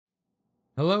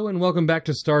Hello and welcome back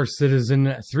to Star Citizen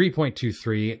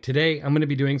 3.23. Today I'm going to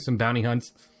be doing some bounty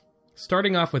hunts,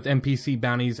 starting off with NPC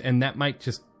bounties, and that might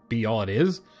just be all it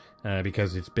is,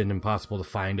 because it's been impossible to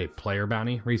find a player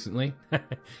bounty recently.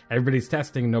 Everybody's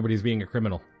testing, nobody's being a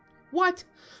criminal. What?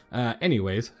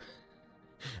 Anyways,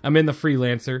 I'm in the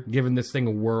Freelancer, giving this thing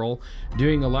a whirl,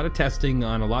 doing a lot of testing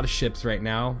on a lot of ships right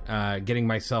now, getting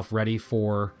myself ready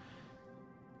for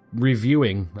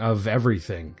reviewing of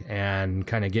everything and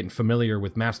kind of getting familiar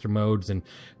with master modes and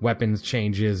weapons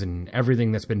changes and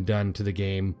everything that's been done to the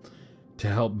game to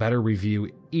help better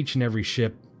review each and every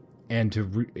ship and to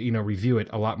review it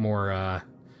a lot more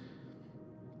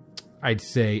I'd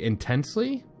say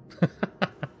intensely.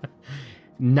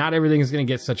 Not everything is going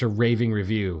to get such a raving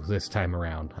review this time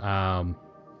around.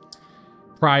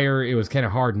 Prior, it was kind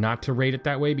of hard not to rate it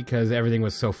that way because everything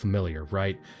was so familiar,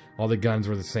 right? All the guns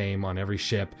were the same on every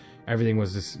ship. Everything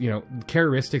was just,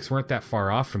 characteristics weren't that far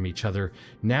off from each other.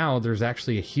 Now, there's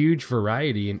actually a huge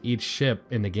variety in each ship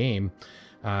in the game,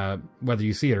 whether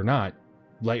you see it or not.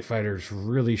 Light fighters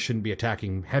really shouldn't be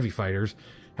attacking heavy fighters.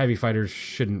 Heavy fighters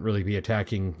shouldn't really be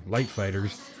attacking light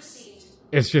fighters.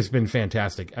 It's just been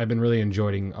fantastic. I've been really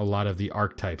enjoying a lot of the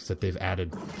archetypes that they've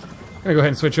added. I'm going to go ahead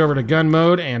and switch over to gun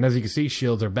mode, and as you can see,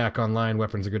 shields are back online,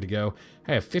 weapons are good to go.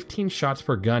 I have 15 shots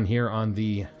per gun here on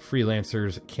the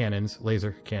Freelancer's cannons,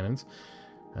 laser cannons.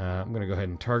 I'm going to go ahead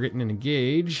and target and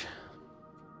engage.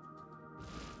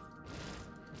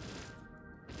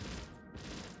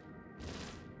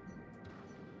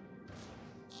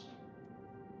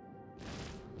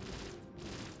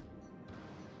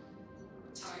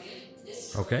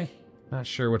 Okay, not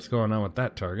sure what's going on with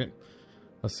that target.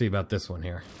 Let's see about this one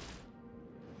here.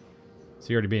 Is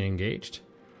he already being engaged?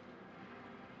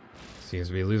 Seems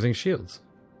to be losing shields.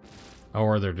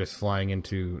 Or they're just flying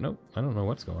into... Nope, I don't know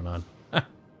what's going on.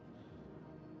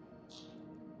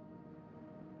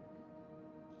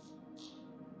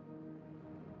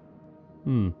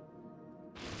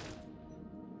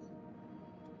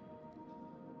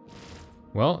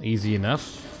 Well, easy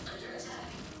enough.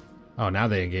 Oh, now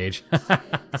they engage.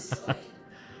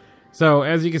 So,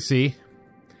 as you can see,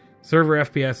 server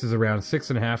FPS is around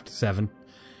 6.5 to 7.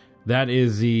 That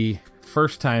is the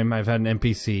first time I've had an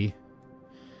NPC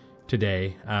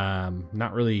today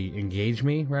not really engage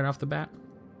me right off the bat.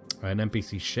 An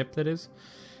NPC ship, that is.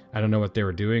 I don't know what they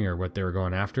were doing or what they were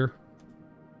going after.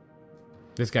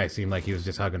 This guy seemed like he was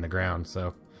just hugging the ground,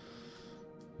 so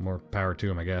more power to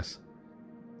him, I guess.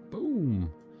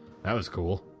 Boom. That was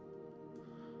cool.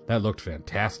 That looked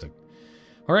fantastic.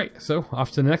 Alright, so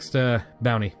off to the next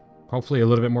bounty. Hopefully a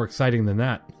little bit more exciting than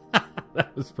that.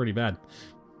 That was pretty bad.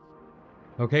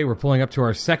 Okay, we're pulling up to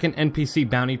our second NPC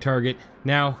bounty target.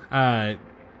 Now,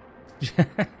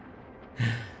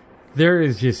 there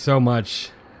is just so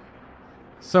much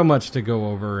to go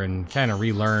over and kind of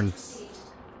relearn.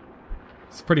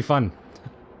 It's pretty fun.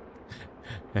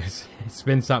 It's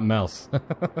been something else.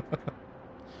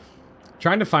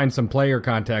 Trying to find some player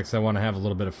contacts. I want to have a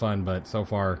little bit of fun, but so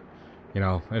far,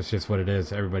 it's just what it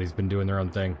is. Everybody's been doing their own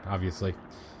thing, obviously.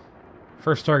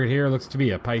 First target here looks to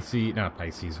be a Pisces. Not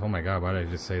Pisces. Oh my god, why did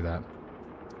I just say that?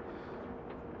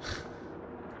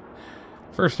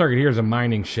 First target here is a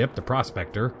mining ship, the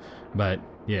Prospector. But,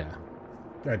 yeah.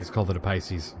 I just called it a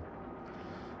Pisces.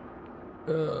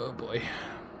 Oh, boy.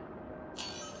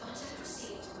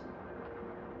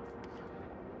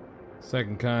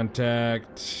 Second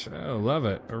contact. Oh, love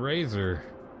it. A razor.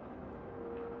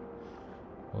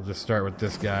 We'll just start with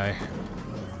this guy.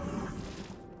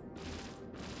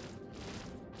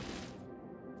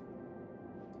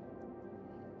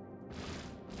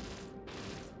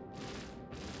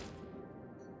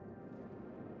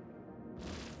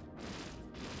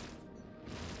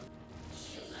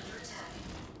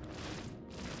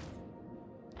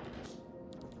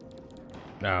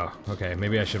 Oh, okay.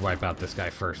 Maybe I should wipe out this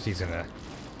guy first. He's gonna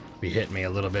be hitting me a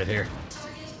little bit here.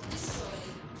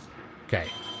 Okay.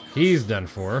 He's done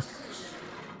for.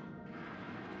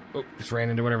 Oh, just ran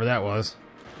into whatever that was.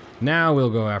 Now we'll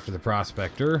go after the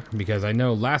Prospector, because I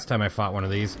know last time I fought one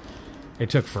of these, it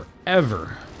took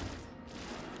forever.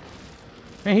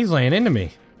 Man, he's laying into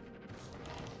me.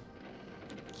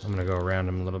 I'm gonna go around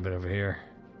him a little bit over here.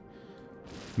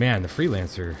 Man, the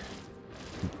Freelancer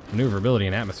maneuverability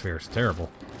in atmosphere is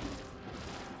terrible.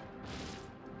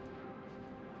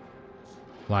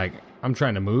 Like, I'm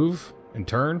trying to move and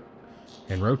turn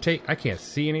and rotate. I can't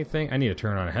see anything. I need to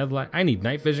turn on a headlight. I need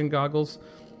night vision goggles.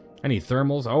 I need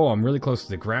thermals. Oh, I'm really close to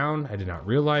the ground. I did not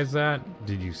realize that.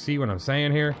 Did you see what I'm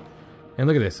saying here? And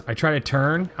look at this. I try to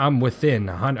turn. I'm within.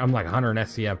 I'm like 100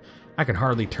 SCM. I can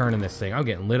hardly turn in this thing. I'm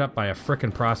getting lit up by a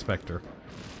frickin' Prospector.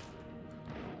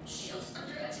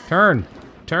 Turn!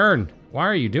 Turn! Why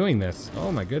are you doing this? Oh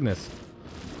my goodness.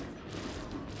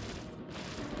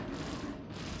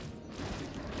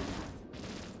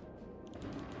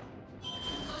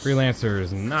 Freelancer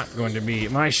is not going to be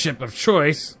my ship of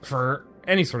choice for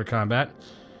any sort of combat.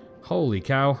 Holy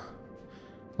cow.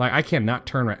 Like, I cannot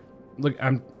turn right. Look,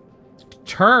 I'm...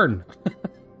 Turn!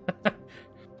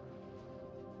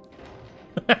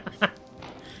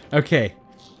 Okay.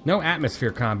 No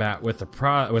atmosphere combat with the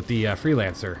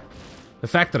Freelancer. The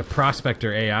fact that a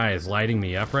Prospector AI is lighting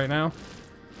me up right now.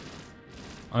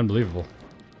 Unbelievable.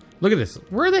 Look at this.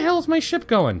 Where the hell is my ship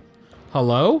going?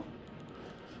 Hello?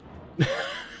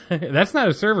 That's not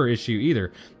a server issue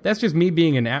either. That's just me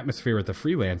being in atmosphere with the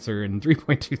Freelancer in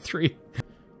 3.23.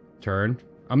 Turn.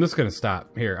 I'm just going to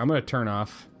stop. Here, I'm going to turn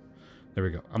off. There we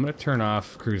go. I'm going to turn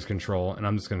off cruise control, and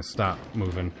I'm just going to stop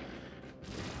moving.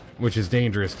 Which is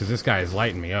dangerous, because this guy is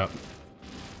lighting me up.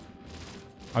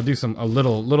 I'll do a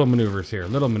little maneuvers here.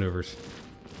 Little maneuvers.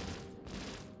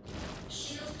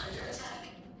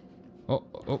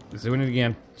 Oh, it's doing it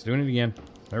again. It's doing it again.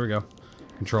 There we go.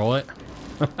 Control it.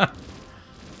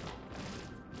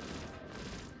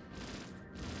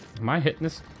 Am I hitting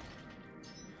this?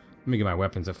 Let me get my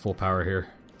weapons at full power here.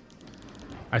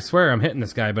 I swear I'm hitting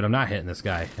this guy, but I'm not hitting this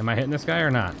guy. Am I hitting this guy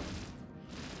or not?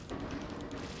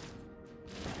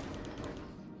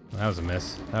 That was a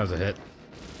miss. That was a hit.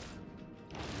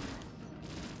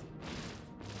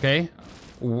 Okay.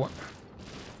 What?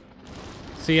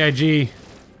 CIG.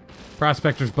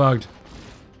 Prospector's bugged.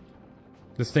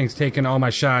 This thing's taking all my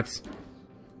shots.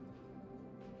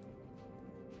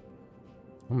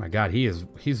 Oh my god, he's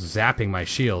zapping my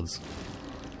shields.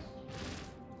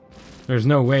 There's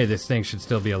no way this thing should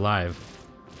still be alive.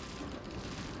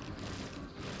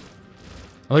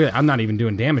 Oh, look at that. I'm not even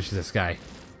doing damage to this guy.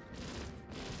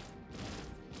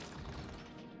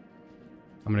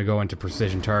 I'm gonna go into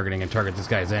precision targeting and target this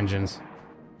guy's engines.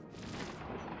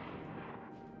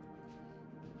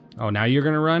 Oh, now you're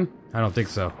gonna run? I don't think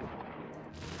so.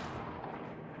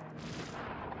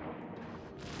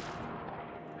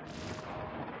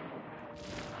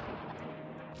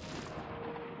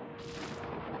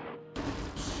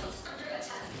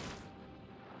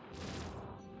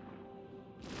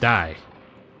 Die.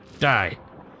 Die.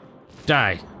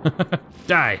 Die.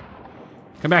 Die.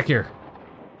 Come back here.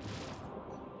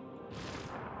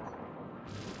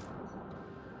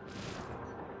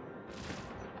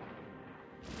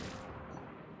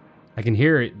 I can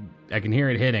hear it. I can hear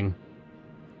it hitting.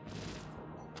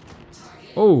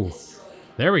 Oh,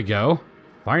 there we go.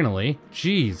 Finally.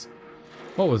 Jeez.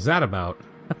 What was that about?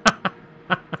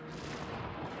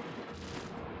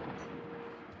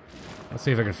 Let's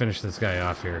see if I can finish this guy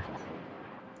off here.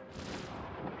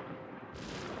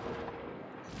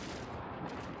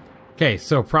 Okay,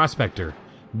 so Prospector.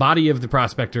 Body of the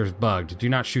Prospector is bugged. Do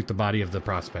not shoot the body of the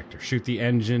Prospector. Shoot the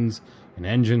engines and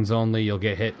engines only. You'll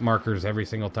get hit markers every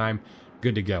single time.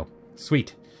 Good to go.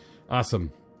 Sweet.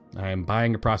 Awesome. I am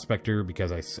buying a Prospector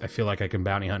because I feel like I can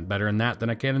bounty hunt better in that than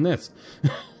I can in this.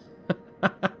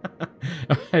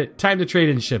 Time to trade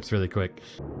in ships really quick.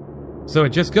 So it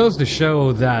just goes to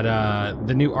show that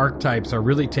the new archetypes are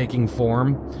really taking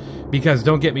form. Because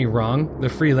don't get me wrong, the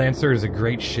Freelancer is a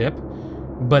great ship,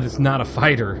 but it's not a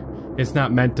fighter. It's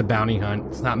not meant to bounty hunt.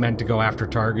 It's not meant to go after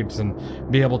targets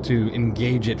and be able to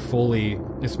engage it fully,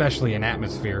 especially in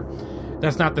atmosphere.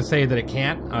 That's not to say that it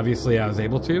can't. Obviously, I was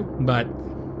able to, but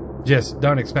just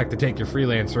don't expect to take your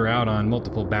Freelancer out on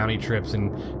multiple bounty trips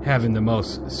and having the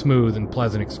most smooth and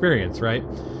pleasant experience, right?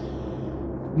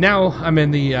 Now, I'm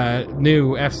in the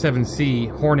new F7C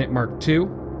Hornet Mark II,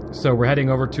 so we're heading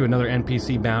over to another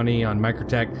NPC bounty on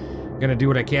Microtech. Gonna do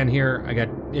what I can here.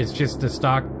 It's just the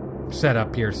stock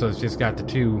setup here, so it's just got the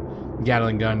 2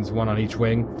 Gatling guns, 1 on each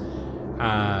wing.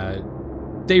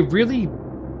 They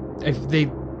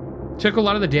took a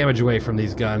lot of the damage away from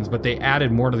these guns, but they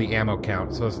added more to the ammo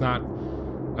count, so it's not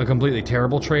a completely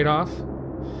terrible trade-off.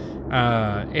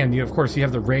 And of course you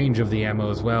have the range of the ammo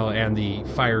as well, and the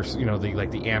fire,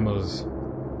 the ammo's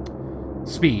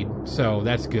speed, so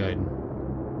that's good.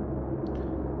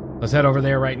 Let's head over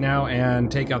there right now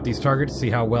and take out these targets, see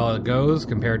how well it goes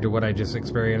compared to what I just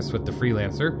experienced with the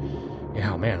Freelancer.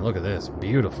 Yeah, man, look at this.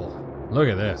 Beautiful. Look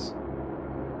at this.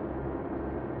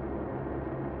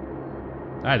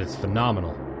 That is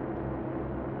phenomenal.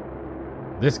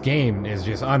 This game is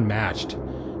just unmatched.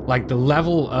 Like, the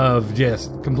level of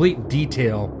just complete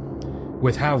detail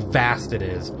with how vast it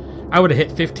is. I would have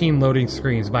hit 15 loading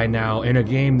screens by now in a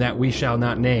game that we shall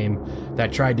not name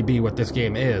that tried to be what this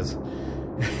game is.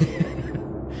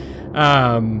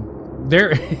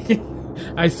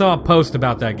 I saw a post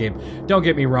about that game. Don't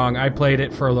get me wrong, I played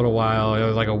it for a little while. It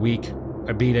was like a week.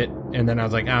 I beat it, and then I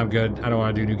was like, I'm good. I don't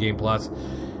want to do New Game Plus.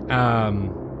 I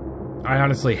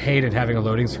honestly hated having a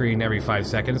loading screen every 5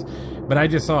 seconds, but I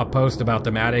just saw a post about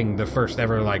them adding the first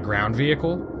ever like ground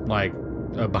vehicle, like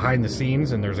behind the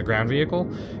scenes, and there's a ground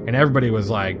vehicle, and everybody was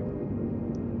like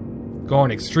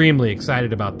going extremely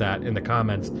excited about that in the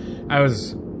comments. I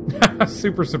was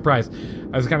super surprised.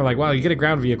 I was kind of like, wow, you get a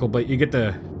ground vehicle, but you get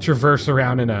to traverse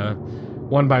around in a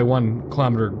 1 by 1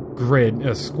 kilometer grid,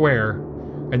 a square,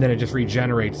 and then it just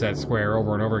regenerates that square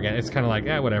over and over again. It's kind of like,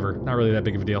 whatever, not really that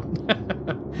big of a deal.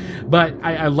 But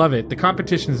I love it. The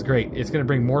competition is great. It's going to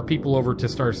bring more people over to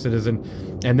Star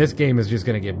Citizen, and this game is just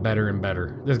going to get better and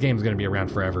better. This game is going to be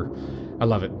around forever. I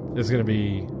love it. This is going to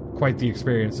be quite the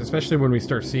experience, especially when we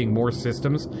start seeing more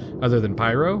systems other than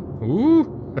Pyro.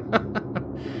 Ooh!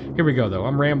 Here we go, though.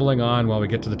 I'm rambling on while we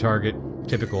get to the target.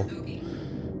 Typical.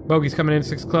 Bogey's coming in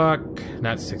 6 o'clock.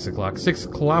 Not 6 o'clock. 6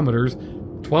 kilometers.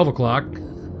 12 o'clock.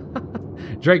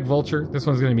 Drake Vulture. This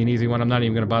one's going to be an easy one. I'm not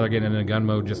even going to bother getting into gun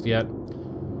mode just yet.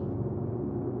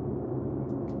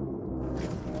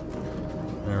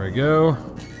 There we go.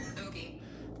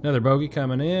 Another bogey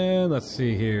coming in. Let's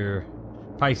see here.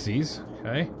 Pisces.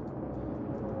 Okay.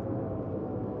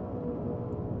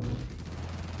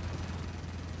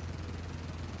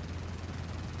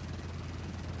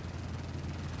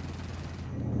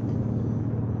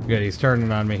 Good, he's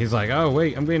turning on me. He's like, oh,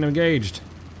 wait, I'm being engaged.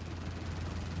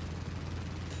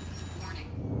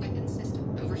 Warning, weapon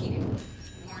system overheating.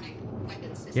 Warning,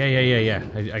 weapon system. Yeah.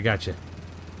 I got you.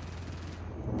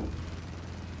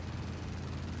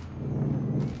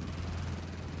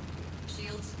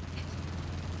 Shields hit.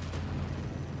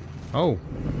 Oh.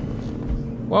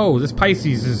 Whoa, this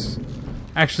Pisces is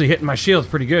actually hitting my shields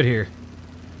pretty good here.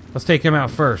 Let's take him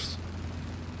out first.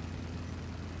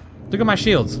 Look at my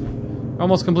shields.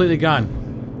 Almost completely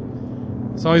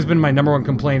gone. It's always been my #1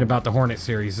 complaint about the Hornet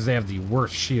series, is they have the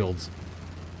worst shields.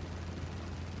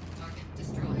 Target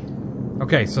destroyed.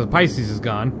 Okay, so the Pisces is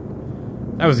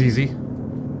gone. That was easy.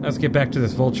 Let's get back to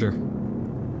this Vulture.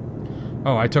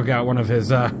 Oh, I took out one of his,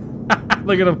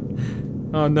 look at him.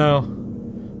 Oh no.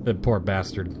 The poor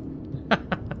bastard. Warning,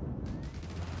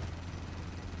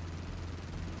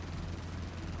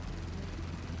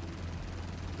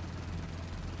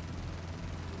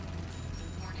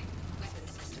 weapon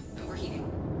system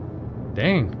overheating.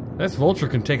 Dang, this Vulture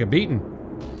can take a beating.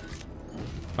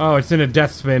 Oh, it's in a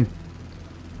death spin.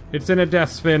 It's in a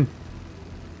death spin.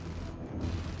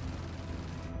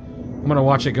 I'm gonna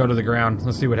watch it go to the ground.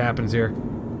 Let's see what happens here.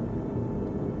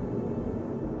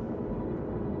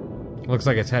 Looks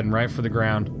like it's heading right for the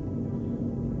ground.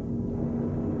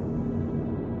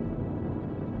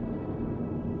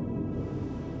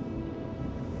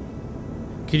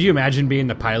 Could you imagine being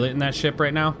the pilot in that ship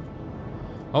right now?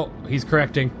 Oh, he's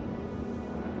correcting.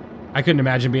 I couldn't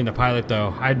imagine being the pilot,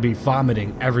 though. I'd be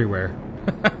vomiting everywhere.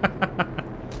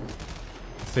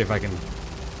 Let's see if I can...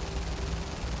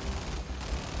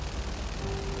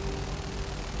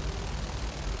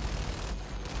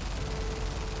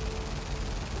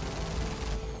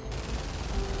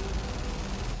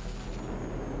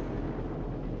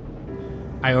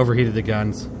 I overheated the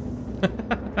guns.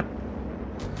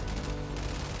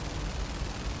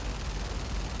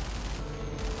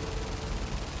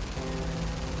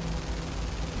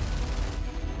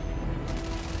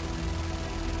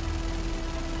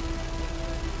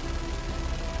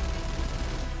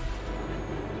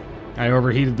 I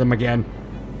overheated them again.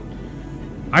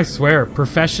 I swear,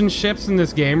 profession ships in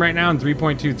this game right now in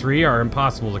 3.23 are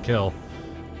impossible to kill.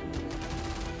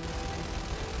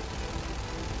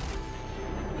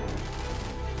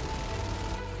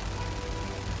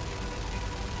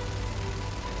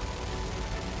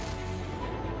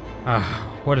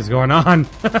 What is going on?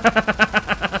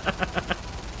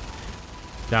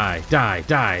 Die, die,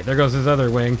 die. There goes his other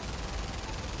wing.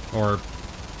 Or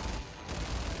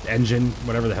engine,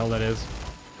 whatever the hell that is.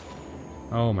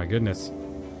 Oh my goodness.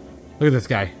 Look at this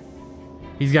guy.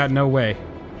 He's got no way.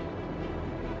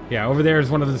 Yeah, over there is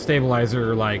one of the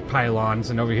stabilizer, like,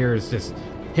 pylons, and over here is just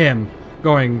him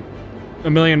going a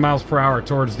million miles per hour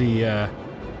towards the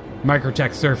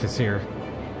Microtech surface here.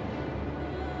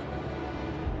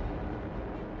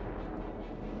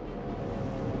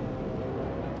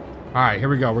 Alright, here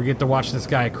we go. We get to watch this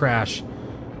guy crash.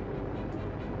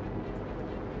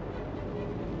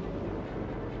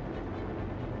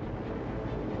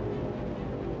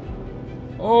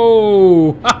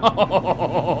 Oh!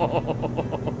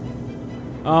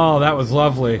 Oh, that was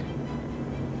lovely.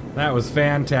 That was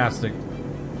fantastic.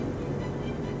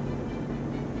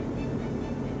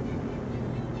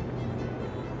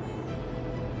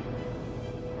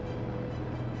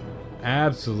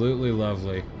 Absolutely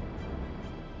lovely.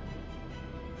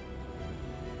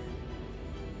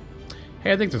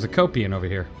 Hey, I think there's a Copian over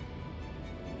here.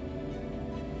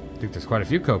 I think there's quite a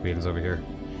few Copians over here.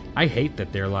 I hate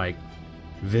that they're, like,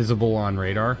 visible on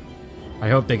radar. I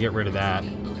hope they get rid of that.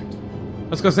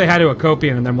 Let's go say hi to a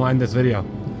Copian and then we'll end this video.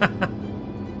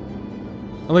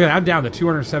 Oh, look at that. I'm down to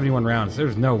 271 rounds.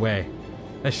 There's no way.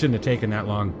 That shouldn't have taken that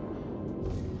long.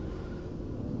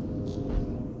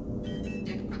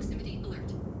 Deck proximity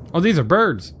alert. Oh, these are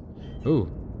birds.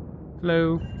 Ooh.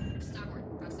 Hello.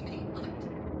 Starboard proximity alert.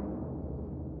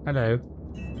 Hello.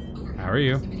 Overhead How are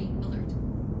you? Proximity alert.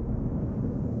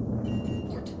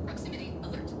 Port proximity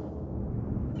alert.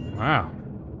 Wow.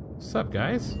 What's up,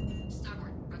 guys?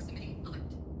 Starboard proximity alert.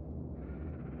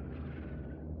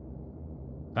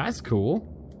 That's cool.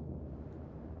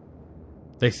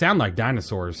 They sound like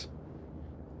dinosaurs.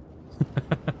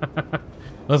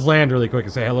 Let's land really quick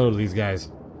and say hello to these guys.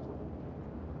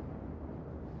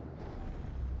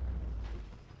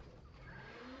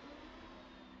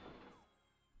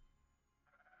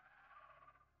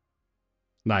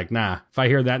 Like, nah. If I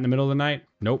hear that in the middle of the night,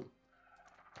 nope.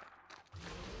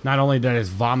 Not only did I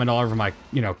just vomit all over my,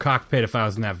 cockpit if I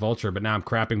was in that vulture, but now I'm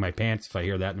crapping my pants if I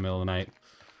hear that in the middle of the night.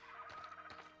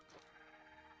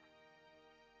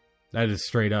 That is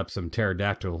straight up some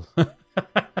pterodactyl.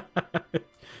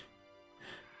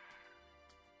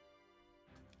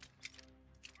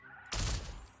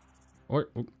 Or,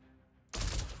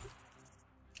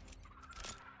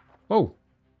 whoa.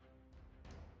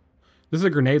 This is a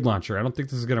grenade launcher. I don't think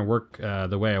this is going to work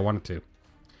the way I want it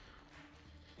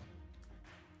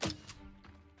to.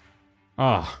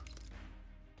 Ah.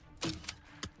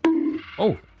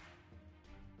 Oh.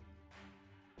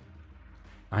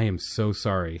 I am so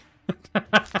sorry.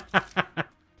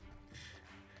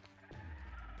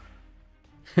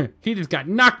 He just got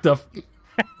knocked the...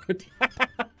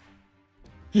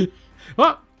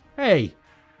 Oh, hey.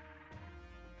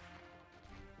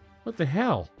 What the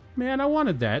hell? Man, I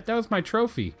wanted that. That was my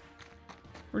trophy.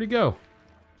 Where'd he go?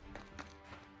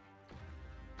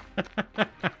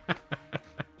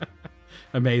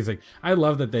 Amazing. I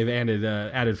love that they've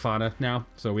added fauna now.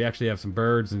 So we actually have some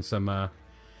birds and some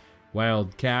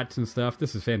wild cats and stuff.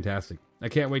 This is fantastic. I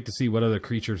can't wait to see what other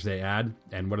creatures they add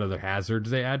and what other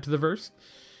hazards they add to the verse.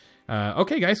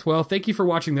 Okay, guys. Well, thank you for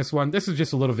watching this one. This is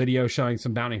just a little video showing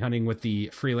some bounty hunting with the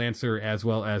Freelancer as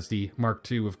well as the Mark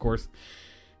II, of course.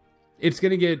 It's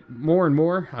going to get more and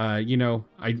more.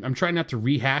 I'm trying not to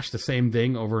rehash the same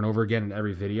thing over and over again in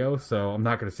every video. So I'm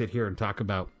not going to sit here and talk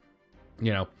about,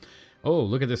 oh,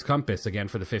 look at this compass again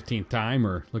for the 15th time,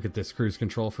 or look at this cruise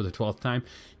control for the 12th time.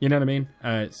 You know what I mean?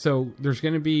 So there's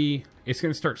going to be, it's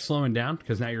going to start slowing down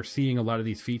because now you're seeing a lot of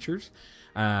these features.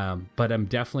 But I'm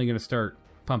definitely going to start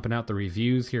pumping out the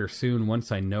reviews here soon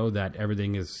once I know that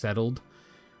everything is settled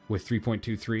with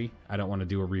 3.23. I don't want to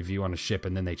do a review on a ship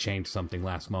and then they change something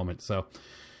last moment. So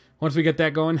once we get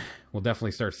that going, we'll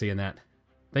definitely start seeing that.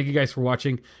 Thank you guys for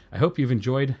watching. I hope you've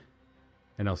enjoyed,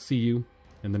 and I'll see you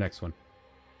in the next one.